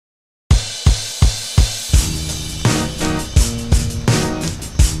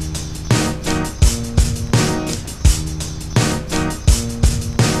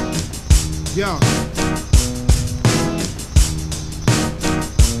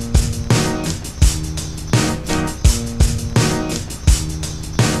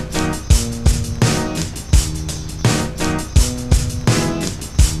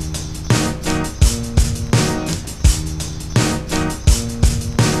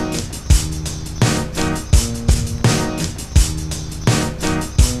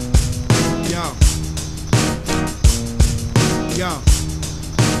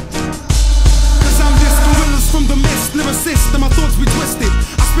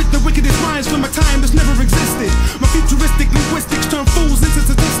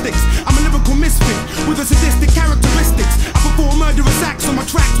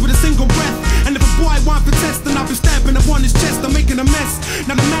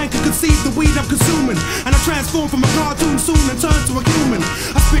conceive the weed I'm consuming, and I transform from a cartoon soon and turn to a human.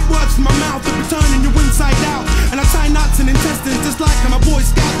 I spit words from my mouth that be turning you inside out, and I tie knots and intestines just like I'm a Boy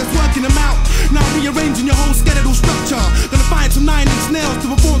Scout that's working them out. Now rearranging your whole skeletal structure, gonna find some 9-inch nails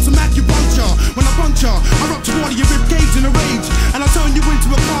to perform some acupuncture. When I puncture, I rupture water your rib cage in a rage, and I turn you into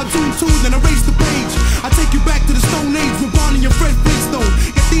a cartoon tool, then erase the page. I take you back to the Stone Age when Barney and Fred Flintstone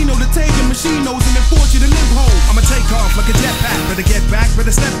get Dino the Tay and Machinos and then force you to limp home. I'ma take off like a jetpack, better get back,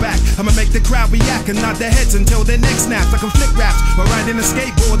 better step back. I'ma make the crowd react and nod their heads until their neck snaps. I can flick raps while riding a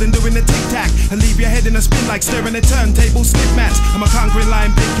skateboard and doing a tic-tac, and leave your head in a spin like staring at turntable slip mats. I'm a conquering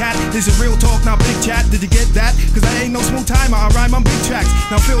lion, big cat. This is real talk, not big chat. Did you get that? Cause I ain't no small timer, I rhyme on big tracks.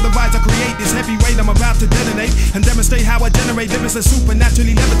 Now feel the vibes I create, this heavy weight I'm about to detonate, and demonstrate how I generate lyrics that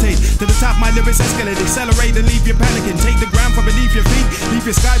supernaturally levitate. To the top my lyrics escalate, accelerate and leave you panicking. Take the ground from beneath your feet, leave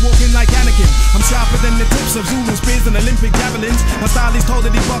you skywalking like Anakin. I'm sharper than the tips of Zulu spears and Olympic javelins. My style is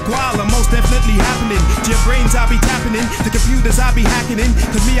totally buck wild, I'm most definitely happening. To your brains I'll be tapping in, to computers I'll be hacking in.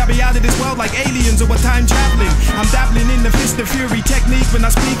 Cause me I'll be out of this world like aliens or a time traveling. I'm dabbling in the fist of fury technique when I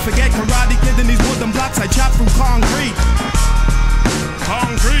speak. Forget karate kid and these wooden blocks I chop through concrete.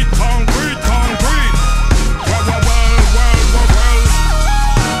 Concrete, concrete, concrete. Well, well, well, well, well, well.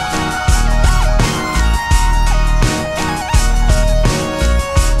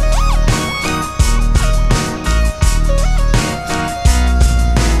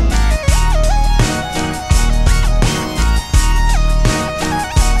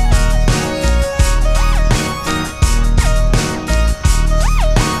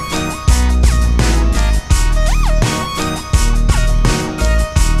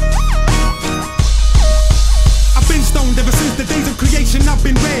 I've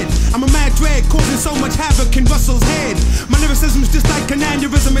been read. I'm a mad dread, causing so much havoc in Russell's head. My lyricism's just like an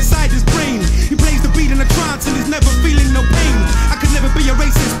aneurysm inside his brain. He plays the beat in a trance and he's never feeling no pain. I could never be a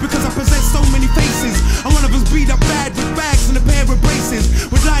racist because I possess so many faces. I'm one of us beat up bad with bags and a pair of braces,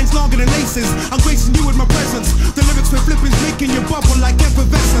 with lines longer than laces. I'm gracing you with my presence. The lyrics with flippings making your bubble